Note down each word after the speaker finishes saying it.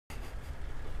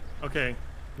Okay,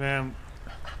 ma'am.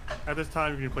 At this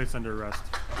time, you're gonna be placed under arrest.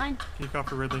 Fine. Can you call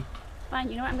for Ridley? Fine.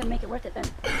 You know what? I'm gonna make it worth it then.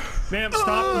 Ma'am,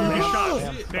 stop! Make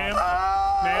shots.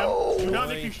 Ma'am, do not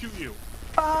make me shoot you.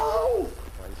 Oh!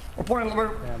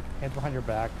 Ma'am, hands behind your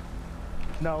back.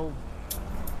 No.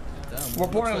 We're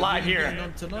reporting live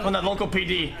here from the local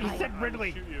PD. He said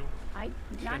Ridley.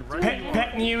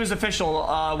 Pet News official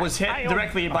was hit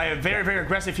directly by a very, very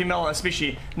aggressive female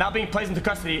species. Now being placed into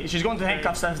custody. She's going to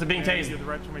handcuffs after being tased. You have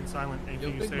the right to remain silent.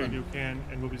 Anything you say or do can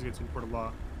and will be against any court of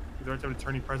law. You have the right to have an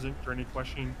attorney present for any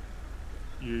questioning.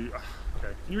 You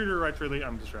okay? Can you read her right, Ridley?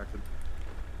 I'm distracted.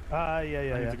 Yeah. I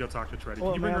need to go talk to Treddy.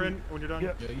 Well, Can you bring her in when you're done?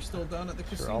 Yeah. Yeah, you still down at the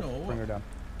Sure, casino? I'll bring her down.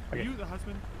 Are you the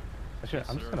husband?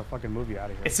 I'm just gonna fucking move you out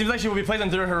of here. It seems like she will be placed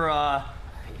under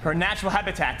her natural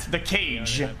habitat, the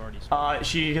cage.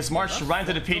 She has marched right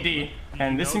into the PD,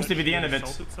 and this seems to be the end of it. You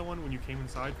assaulted someone when you came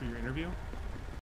inside for your interview?